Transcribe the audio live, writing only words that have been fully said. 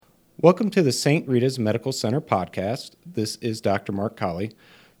Welcome to the St. Rita's Medical Center podcast. This is Dr. Mark Colley.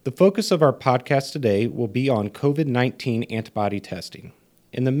 The focus of our podcast today will be on COVID-19 antibody testing.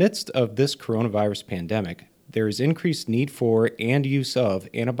 In the midst of this coronavirus pandemic, there is increased need for and use of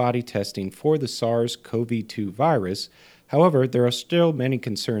antibody testing for the SARS-CoV-2 virus. However, there are still many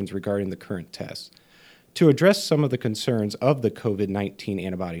concerns regarding the current tests. To address some of the concerns of the COVID-19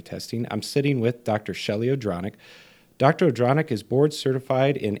 antibody testing, I'm sitting with Dr. Shelly Odronic. Dr. Odronic is board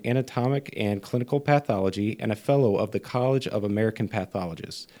certified in Anatomic and Clinical pathology and a fellow of the College of American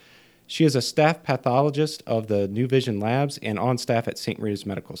Pathologists. She is a staff pathologist of the New Vision Labs and on staff at St. Rita's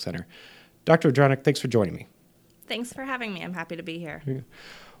Medical Center. Dr. Odronic, thanks for joining me. Thanks for having me. I'm happy to be here.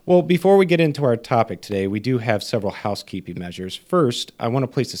 Well, before we get into our topic today, we do have several housekeeping measures. First, I want to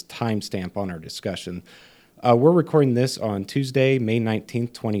place a timestamp on our discussion. We're recording this on Tuesday, May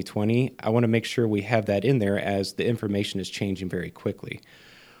 19th, 2020. I want to make sure we have that in there as the information is changing very quickly.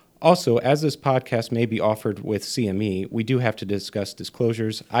 Also, as this podcast may be offered with CME, we do have to discuss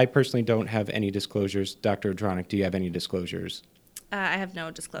disclosures. I personally don't have any disclosures. Dr. Odronic, do you have any disclosures? I have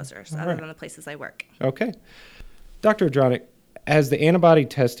no disclosures other than the places I work. Okay. Dr. Odronic, as the antibody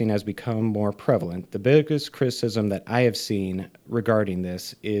testing has become more prevalent, the biggest criticism that I have seen regarding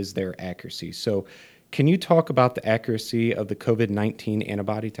this is their accuracy. So can you talk about the accuracy of the COVID-19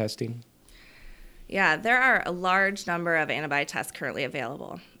 antibody testing? Yeah, there are a large number of antibody tests currently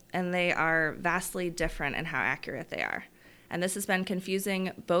available, and they are vastly different in how accurate they are. And this has been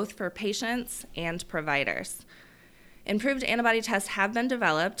confusing both for patients and providers. Improved antibody tests have been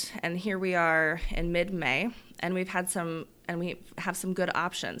developed, and here we are in mid-May, and we have some good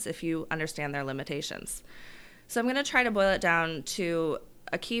options if you understand their limitations. So I'm going to try to boil it down to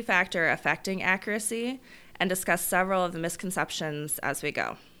a key factor affecting accuracy and discuss several of the misconceptions as we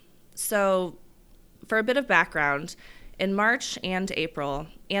go. So for a bit of background, in March and April,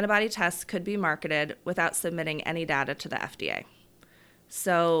 antibody tests could be marketed without submitting any data to the FDA.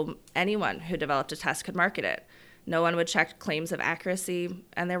 So anyone who developed a test could market it. No one would check claims of accuracy,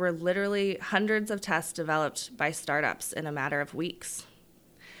 and there were literally hundreds of tests developed by startups in a matter of weeks.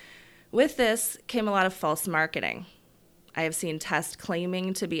 With this came a lot of false marketing. I have seen tests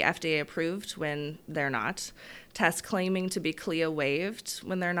claiming to be FDA approved when they're not, tests claiming to be CLIA waived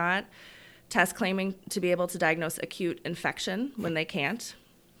when they're not, tests claiming to be able to diagnose acute infection when they can't.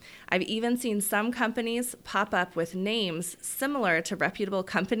 I've even seen some companies pop up with names similar to reputable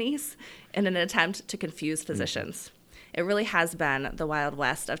companies in an attempt to confuse physicians. It really has been the Wild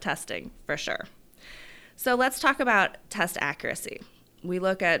West of testing, for sure. So let's talk about test accuracy. We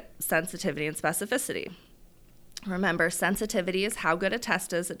look at sensitivity and specificity. Remember, sensitivity is how good a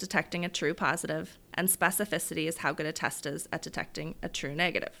test is at detecting a true positive, and specificity is how good a test is at detecting a true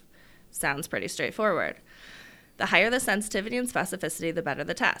negative. Sounds pretty straightforward. The higher the sensitivity and specificity, the better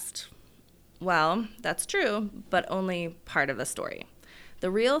the test. Well, that's true, but only part of the story.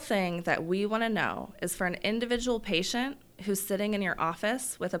 The real thing that we want to know is for an individual patient who's sitting in your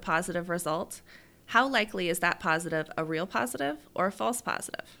office with a positive result, how likely is that positive a real positive or a false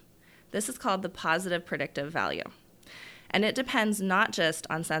positive? This is called the positive predictive value. And it depends not just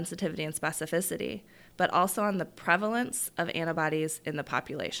on sensitivity and specificity, but also on the prevalence of antibodies in the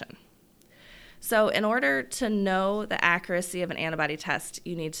population. So in order to know the accuracy of an antibody test,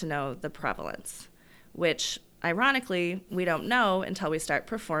 you need to know the prevalence, which ironically, we don't know until we start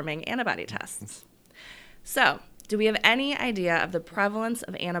performing antibody tests. So do we have any idea of the prevalence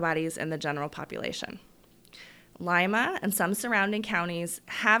of antibodies in the general population? Lima and some surrounding counties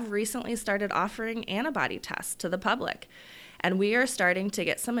have recently started offering antibody tests to the public, and we are starting to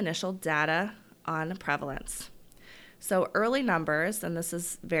get some initial data on prevalence. So early numbers, and this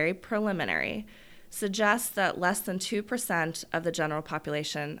is very preliminary, suggest that less than 2% of the general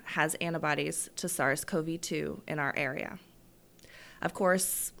population has antibodies to SARS-CoV-2 in our area. Of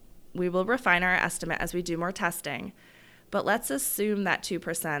course, we will refine our estimate as we do more testing, but let's assume that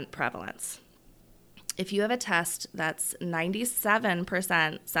 2% prevalence. If you have a test that's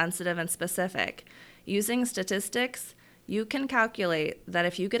 97% sensitive and specific, using statistics, you can calculate that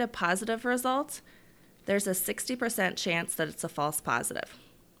if you get a positive result, there's a 60% chance that it's a false positive.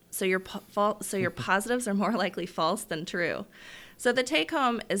 So your positives are more likely false than true. So the take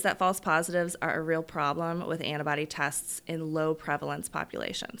home is that false positives are a real problem with antibody tests in low prevalence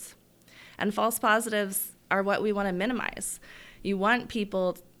populations. And false positives are what we want to minimize. You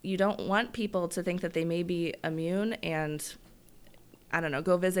don't want people to think that they may be immune and,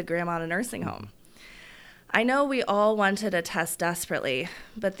 go visit grandma in a nursing home. I know we all wanted a test desperately,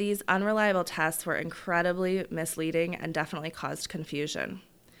 but these unreliable tests were incredibly misleading and definitely caused confusion.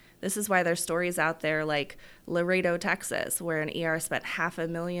 This is why there's stories out there like Laredo, Texas, where an ER spent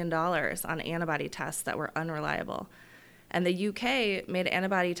 $500,000 on antibody tests that were unreliable. And the UK made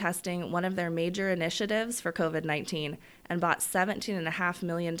antibody testing one of their major initiatives for COVID-19 and bought 17.5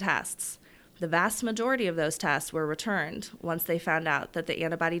 million tests. The vast majority of those tests were returned once they found out that the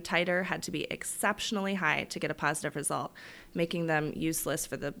antibody titer had to be exceptionally high to get a positive result, making them useless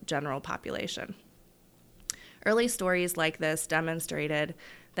for the general population. Early stories like this demonstrated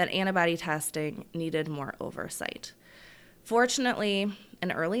that antibody testing needed more oversight. Fortunately,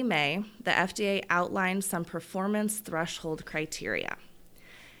 in early May, the FDA outlined some performance threshold criteria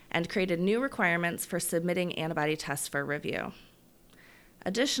and created new requirements for submitting antibody tests for review.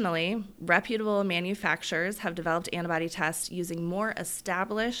 Additionally, reputable manufacturers have developed antibody tests using more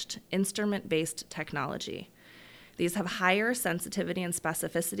established instrument-based technology. These have higher sensitivity and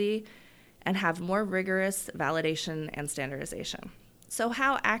specificity and have more rigorous validation and standardization. So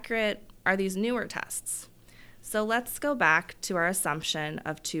how accurate are these newer tests? So let's go back to our assumption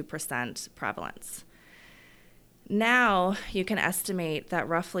of 2% prevalence. Now you can estimate that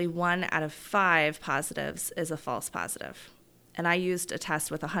roughly 1 out of 5 positives is a false positive. And I used a test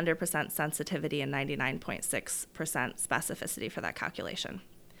with 100% sensitivity and 99.6% specificity for that calculation.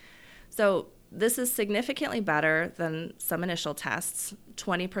 So this is significantly better than some initial tests.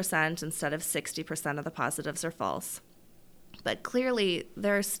 20% instead of 60% of the positives are false. But clearly,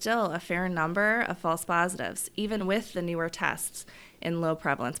 there are still a fair number of false positives, even with the newer tests in low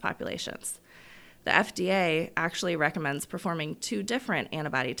prevalence populations. The FDA actually recommends performing 2 different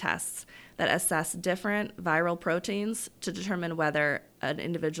antibody tests that assess different viral proteins to determine whether an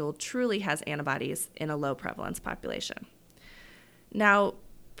individual truly has antibodies in a low prevalence population. Now,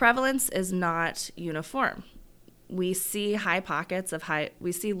 prevalence is not uniform. We see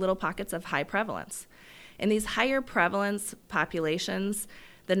little pockets of high prevalence. In these higher prevalence populations,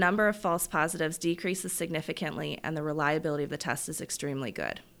 the number of false positives decreases significantly and the reliability of the test is extremely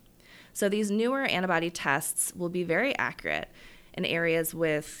good. So these newer antibody tests will be very accurate in areas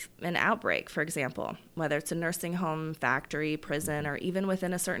with an outbreak, for example, whether it's a nursing home, factory, prison, or even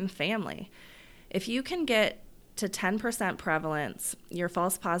within a certain family. If you can get to 10% prevalence, your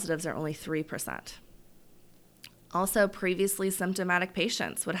false positives are only 3%. Also, previously symptomatic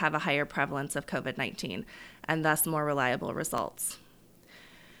patients would have a higher prevalence of COVID-19 and thus more reliable results.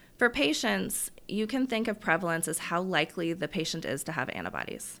 For patients, you can think of prevalence as how likely the patient is to have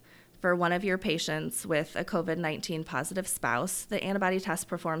antibodies. For one of your patients with a COVID-19 positive spouse, the antibody test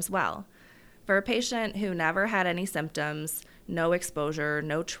performs well. For a patient who never had any symptoms, no exposure,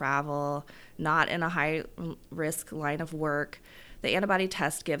 no travel, not in a high-risk line of work, the antibody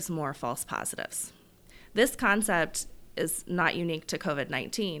test gives more false positives. This concept is not unique to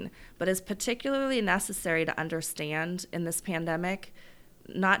COVID-19, but is particularly necessary to understand in this pandemic,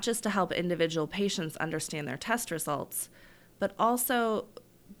 not just to help individual patients understand their test results, but also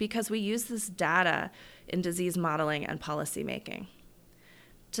because we use this data in disease modeling and policymaking.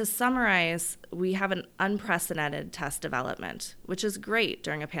 To summarize, we have an unprecedented test development, which is great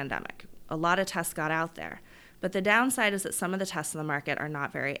during a pandemic. A lot of tests got out there, but the downside is that some of the tests in the market are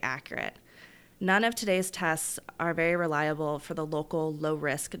not very accurate. None of today's tests are very reliable for the local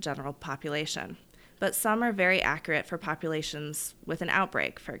low-risk general population, but some are very accurate for populations with an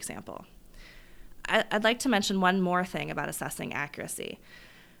outbreak, for example. I'd like to mention one more thing about assessing accuracy.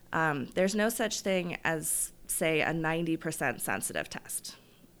 There's no such thing as, say, a 90% sensitive test.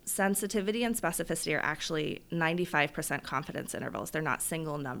 Sensitivity and specificity are actually 95% confidence intervals. They're not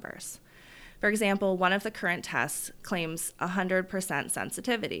single numbers. For example, one of the current tests claims 100%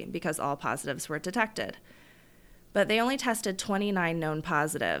 sensitivity because all positives were detected. But they only tested 29 known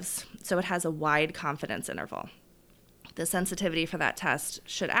positives, so it has a wide confidence interval. The sensitivity for that test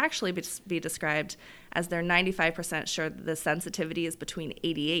should actually be described as they're 95% sure that the sensitivity is between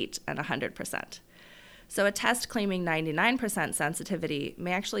 88 and 100%. So a test claiming 99% sensitivity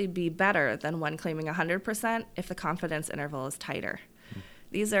may actually be better than one claiming 100% if the confidence interval is tighter.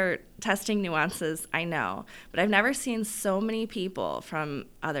 These are testing nuances, I know, but I've never seen so many people from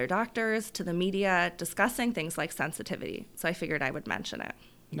other doctors to the media discussing things like sensitivity, so I figured I would mention it.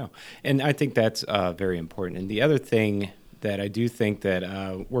 No, and I think that's very important. And the other thing that I do think that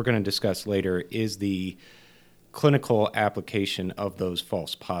we're going to discuss later is the clinical application of those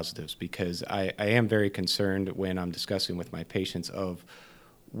false positives, because I am very concerned when I'm discussing with my patients of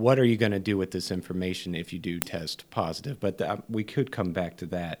what are you going to do with this information if you do test positive? But we could come back to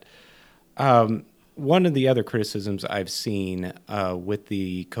that. One of the other criticisms I've seen with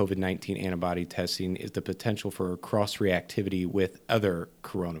the COVID-19 antibody testing is the potential for cross-reactivity with other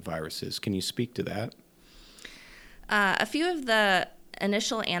coronaviruses. Can you speak to that? A few of the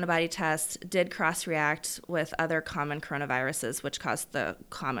initial antibody tests did cross-react with other common coronaviruses, which caused the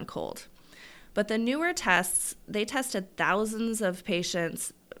common cold. But the newer tests, they tested thousands of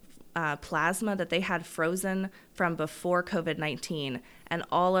patients' plasma that they had frozen from before COVID-19, and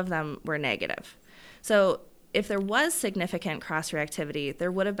all of them were negative. So if there was significant cross-reactivity,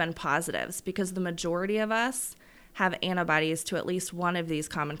 there would have been positives because the majority of us have antibodies to at least one of these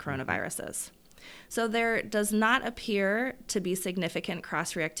common coronaviruses. So there does not appear to be significant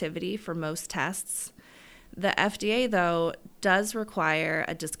cross-reactivity for most tests. The FDA, though, does require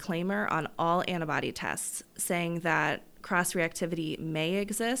a disclaimer on all antibody tests saying that cross-reactivity may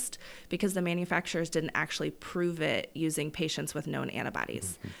exist because the manufacturers didn't actually prove it using patients with known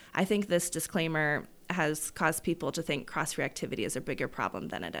antibodies. I think this disclaimer has caused people to think cross-reactivity is a bigger problem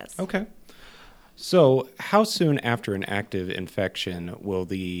than it is. Okay. So how soon after an active infection will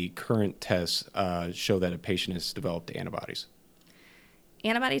the current tests show that a patient has developed antibodies?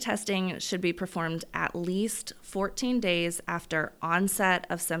 Antibody testing should be performed at least 14 days after onset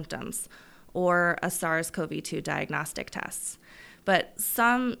of symptoms or a SARS-CoV-2 diagnostic test. But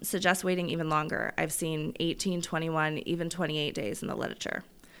some suggest waiting even longer. I've seen 18, 21, even 28 days in the literature.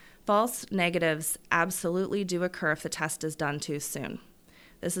 False negatives absolutely do occur if the test is done too soon.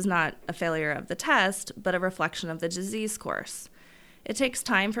 This is not a failure of the test, but a reflection of the disease course. It takes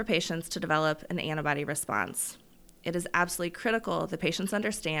time for patients to develop an antibody response. It is absolutely critical that patients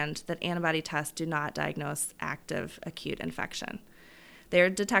understand that antibody tests do not diagnose active acute infection. They're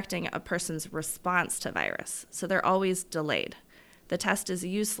detecting a person's response to virus, so they're always delayed. The test is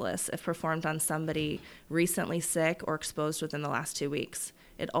useless if performed on somebody recently sick or exposed within the last 2 weeks.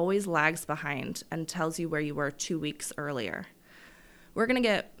 It always lags behind and tells you where you were 2 weeks earlier. We're going to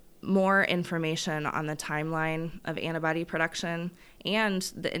get more information on the timeline of antibody production and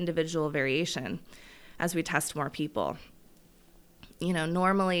the individual variation as we test more people. You know,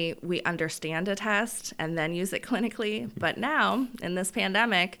 normally we understand a test and then use it clinically, but now in this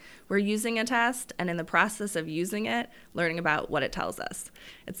pandemic, we're using a test and in the process of using it, learning about what it tells us.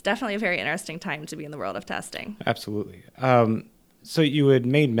 It's definitely a very interesting time to be in the world of testing. Absolutely. So you had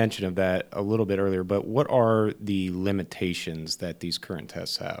made mention of that a little bit earlier, but what are the limitations that these current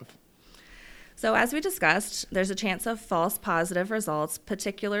tests have? So as we discussed, there's a chance of false positive results,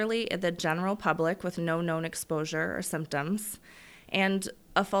 particularly in the general public with no known exposure or symptoms, and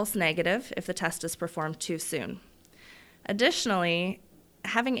a false negative if the test is performed too soon. Additionally,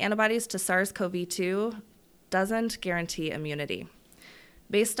 having antibodies to SARS-CoV-2 doesn't guarantee immunity.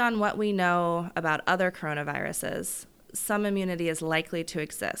 Based on what we know about other coronaviruses, some immunity is likely to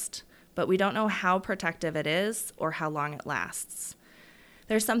exist, but we don't know how protective it is or how long it lasts.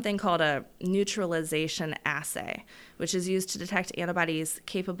 There's something called a neutralization assay, which is used to detect antibodies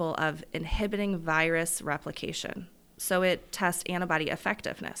capable of inhibiting virus replication. So it tests antibody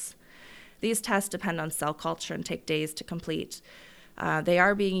effectiveness. These tests depend on cell culture and take days to complete. They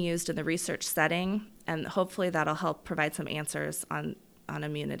are being used in the research setting, and hopefully that'll help provide some answers on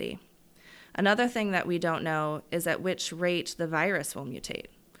immunity. Another thing that we don't know is at which rate the virus will mutate.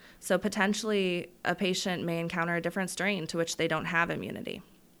 So potentially a patient may encounter a different strain to which they don't have immunity.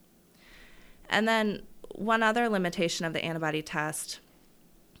 And then one other limitation of the antibody test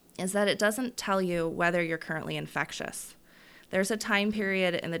is that it doesn't tell you whether you're currently infectious. There's a time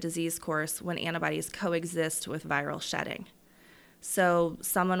period in the disease course when antibodies coexist with viral shedding. So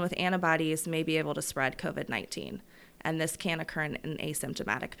someone with antibodies may be able to spread COVID-19, and this can occur in an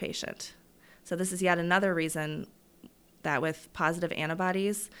asymptomatic patient. So this is yet another reason that with positive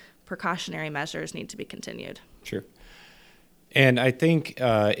antibodies, precautionary measures need to be continued. Sure. And I think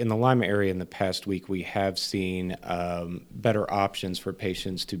in the Lima area in the past week, we have seen better options for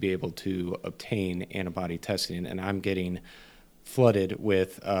patients to be able to obtain antibody testing. And I'm getting flooded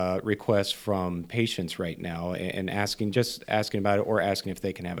with requests from patients right now and asking about it or asking if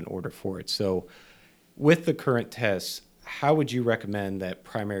they can have an order for it. So with the current tests, how would you recommend that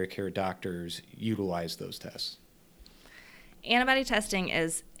primary care doctors utilize those tests? Antibody testing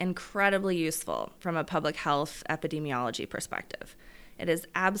is incredibly useful from a public health epidemiology perspective. It is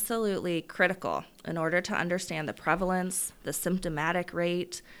absolutely critical in order to understand the prevalence, the symptomatic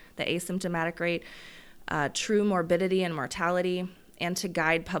rate, the asymptomatic rate, true morbidity and mortality, and to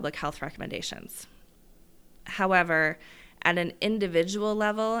guide public health recommendations. However, at an individual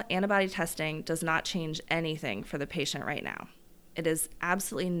level, antibody testing does not change anything for the patient right now. It is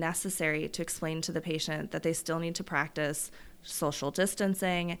absolutely necessary to explain to the patient that they still need to practice social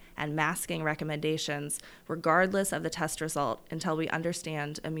distancing and masking recommendations, regardless of the test result, until we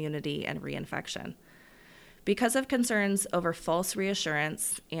understand immunity and reinfection. Because of concerns over false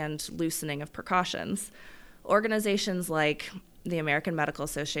reassurance and loosening of precautions, organizations like the American Medical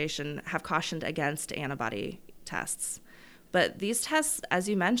Association have cautioned against antibody tests. But these tests, as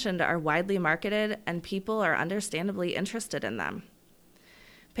you mentioned, are widely marketed and people are understandably interested in them.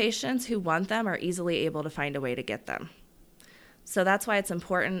 Patients who want them are easily able to find a way to get them. So that's why it's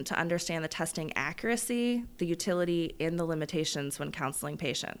important to understand the testing accuracy, the utility, and the limitations when counseling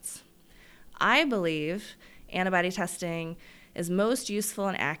patients. I believe antibody testing is most useful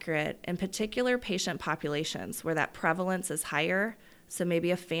and accurate in particular patient populations where that prevalence is higher. So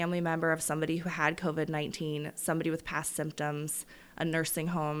maybe a family member of somebody who had COVID-19, somebody with past symptoms, a nursing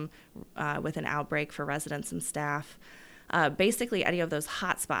home with an outbreak for residents and staff, basically any of those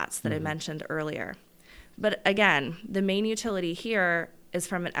hot spots that I mentioned earlier. But again, the main utility here is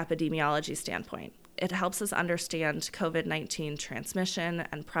from an epidemiology standpoint. It helps us understand COVID-19 transmission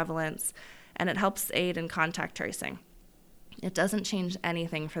and prevalence, and it helps aid in contact tracing. It doesn't change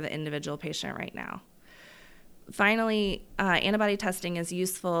anything for the individual patient right now. Finally, antibody testing is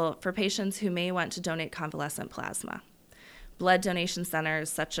useful for patients who may want to donate convalescent plasma. Blood donation centers,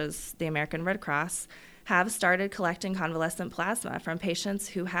 such as the American Red Cross, have started collecting convalescent plasma from patients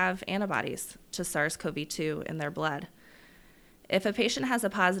who have antibodies to SARS-CoV-2 in their blood. If a patient has a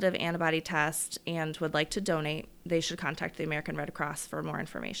positive antibody test and would like to donate, they should contact the American Red Cross for more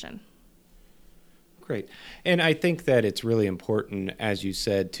information. Great. And I think that it's really important, as you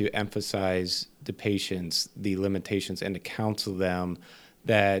said, to emphasize to patients the limitations and to counsel them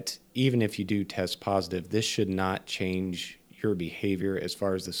that even if you do test positive, this should not change your behavior as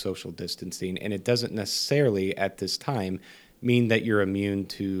far as the social distancing. And it doesn't necessarily at this time mean that you're immune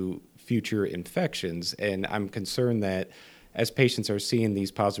to future infections. And I'm concerned that as patients are seeing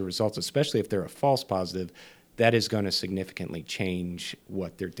these positive results, especially if they're a false positive, that is going to significantly change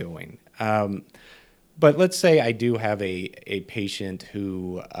what they're doing. But let's say I do have a patient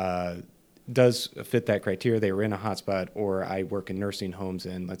who does fit that criteria. They were in a hotspot, or I work in nursing homes,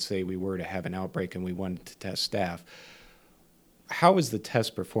 and let's say we were to have an outbreak and we wanted to test staff. How is the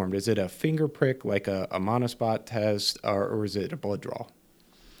test performed? Is it a finger prick, like a monospot test, or is it a blood draw?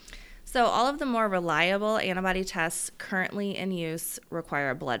 So all of the more reliable antibody tests currently in use require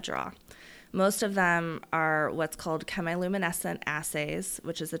a blood draw. Most of them are what's called chemiluminescent assays,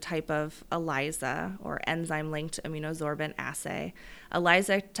 which is a type of ELISA, or enzyme-linked immunosorbent assay.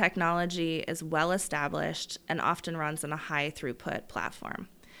 ELISA technology is well established and often runs on a high-throughput platform.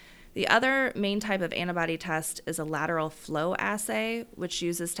 The other main type of antibody test is a lateral flow assay, which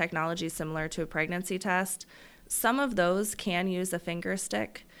uses technology similar to a pregnancy test. Some of those can use a finger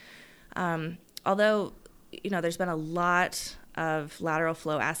stick, although there's been a lot of lateral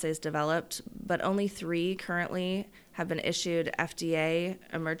flow assays developed, but only 3 currently have been issued FDA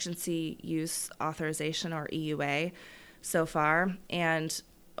emergency use authorization, or EUA, so far, and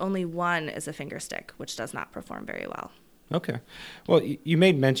only 1 is a finger stick, which does not perform very well. Okay. Well, you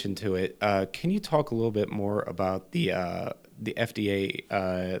made mention to it. Can you talk a little bit more about the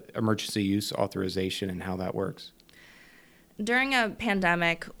FDA emergency use authorization and how that works? During a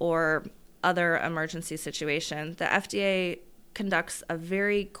pandemic or other emergency situation, the FDA conducts a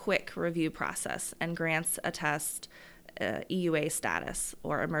very quick review process and grants a test EUA status,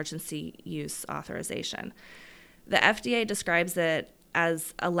 or emergency use authorization. The FDA describes it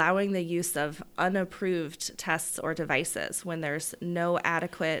as allowing the use of unapproved tests or devices when there's no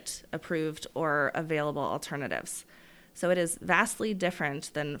adequate, approved, or available alternatives. So it is vastly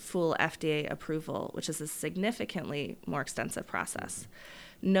different than full FDA approval, which is a significantly more extensive process.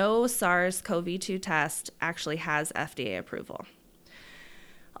 No SARS-CoV-2 test actually has FDA approval.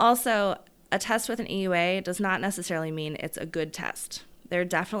 Also, a test with an EUA does not necessarily mean it's a good test. There are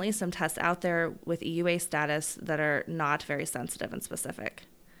definitely some tests out there with EUA status that are not very sensitive and specific,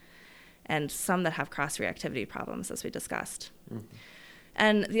 and some that have cross-reactivity problems, as we discussed. Mm-hmm.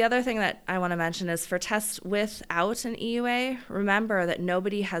 And the other thing that I want to mention is for tests without an EUA, remember that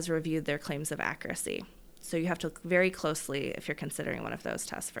nobody has reviewed their claims of accuracy. So you have to look very closely if you're considering one of those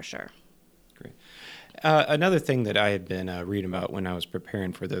tests for sure. Great. Another thing that I had been reading about when I was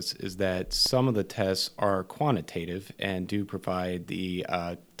preparing for this is that some of the tests are quantitative and do provide the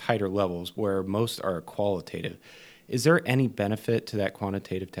tighter levels, where most are qualitative. Is there any benefit to that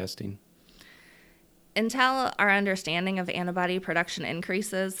quantitative testing? Until our understanding of antibody production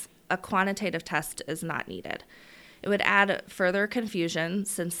increases, a quantitative test is not needed. It would add further confusion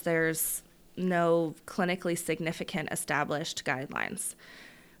since there's no clinically significant established guidelines.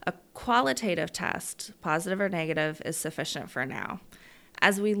 A qualitative test, positive or negative, is sufficient for now.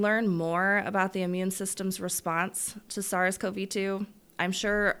 As we learn more about the immune system's response to SARS-CoV-2, I'm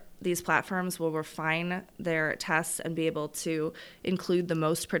sure these platforms will refine their tests and be able to include the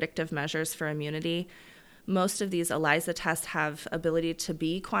most predictive measures for immunity. Most of these ELISA tests have ability to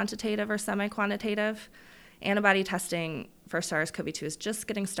be quantitative or semi-quantitative. Antibody testing for SARS-CoV-2 is just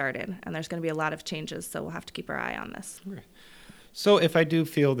getting started, and there's going to be a lot of changes, so we'll have to keep our eye on this. Okay. So if I do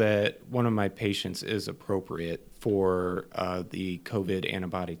feel that one of my patients is appropriate for the COVID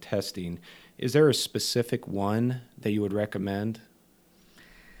antibody testing, is there a specific one that you would recommend?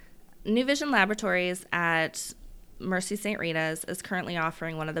 New Vision Laboratories at Mercy St. Rita's is currently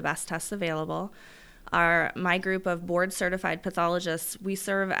offering one of the best tests available. My group of board-certified pathologists, we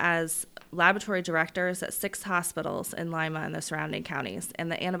serve as laboratory directors at 6 hospitals in Lima and the surrounding counties,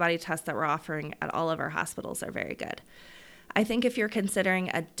 and the antibody tests that we're offering at all of our hospitals are very good. I think if you're considering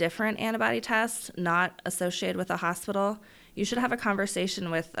a different antibody test not associated with a hospital, you should have a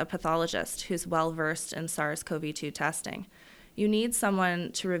conversation with a pathologist who's well-versed in SARS-CoV-2 testing. You need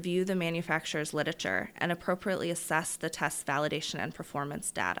someone to review the manufacturer's literature and appropriately assess the test's validation and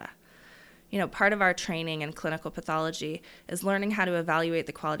performance data. Part of our training in clinical pathology is learning how to evaluate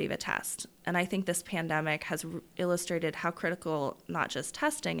the quality of a test. And I think this pandemic has illustrated how critical not just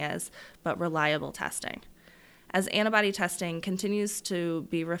testing is, but reliable testing. As antibody testing continues to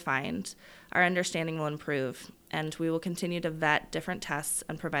be refined, our understanding will improve, and we will continue to vet different tests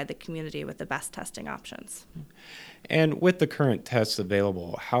and provide the community with the best testing options. And with the current tests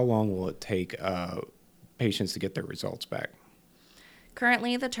available, how long will it take patients to get their results back?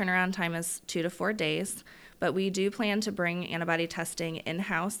 Currently, the turnaround time is 2 to 4 days, but we do plan to bring antibody testing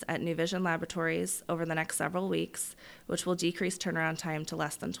in-house at New Vision Laboratories over the next several weeks, which will decrease turnaround time to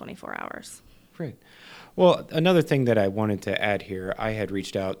less than 24 hours. Great. Well, another thing that I wanted to add here, I had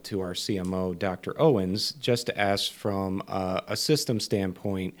reached out to our CMO, Dr. Owens, just to ask from a system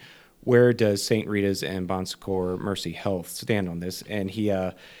standpoint, where does St. Rita's and Bon Secours Mercy Health stand on this? And he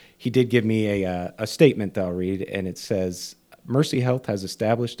did give me a statement that I'll read, and it says, Mercy Health has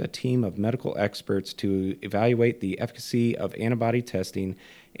established a team of medical experts to evaluate the efficacy of antibody testing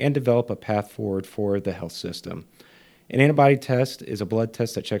and develop a path forward for the health system. An antibody test is a blood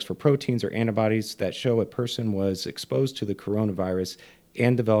test that checks for proteins or antibodies that show a person was exposed to the coronavirus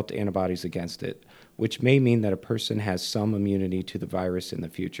and developed antibodies against it, which may mean that a person has some immunity to the virus in the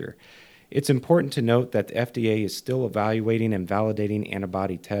future. It's important to note that the FDA is still evaluating and validating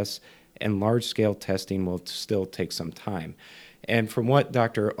antibody tests, and large-scale testing will still take some time. And from what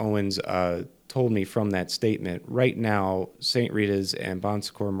Dr. Owens told me from that statement, right now, St. Rita's and Bon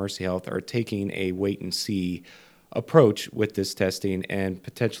Secours Mercy Health are taking a wait-and-see approach with this testing, and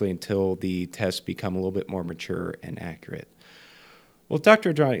potentially until the tests become a little bit more mature and accurate. Well,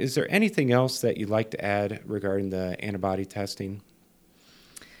 Dr. Odronic, is there anything else that you'd like to add regarding the antibody testing?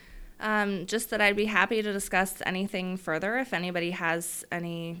 Just that I'd be happy to discuss anything further if anybody has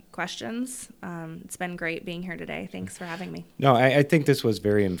any questions. It's been great being here today. Thanks for having me. No, I think this was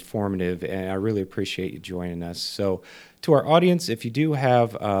very informative, and I really appreciate you joining us. So to our audience, if you do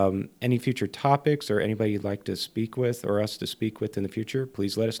have any future topics or anybody you'd like to speak with or us to speak with in the future,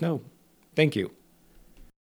 please let us know. Thank you.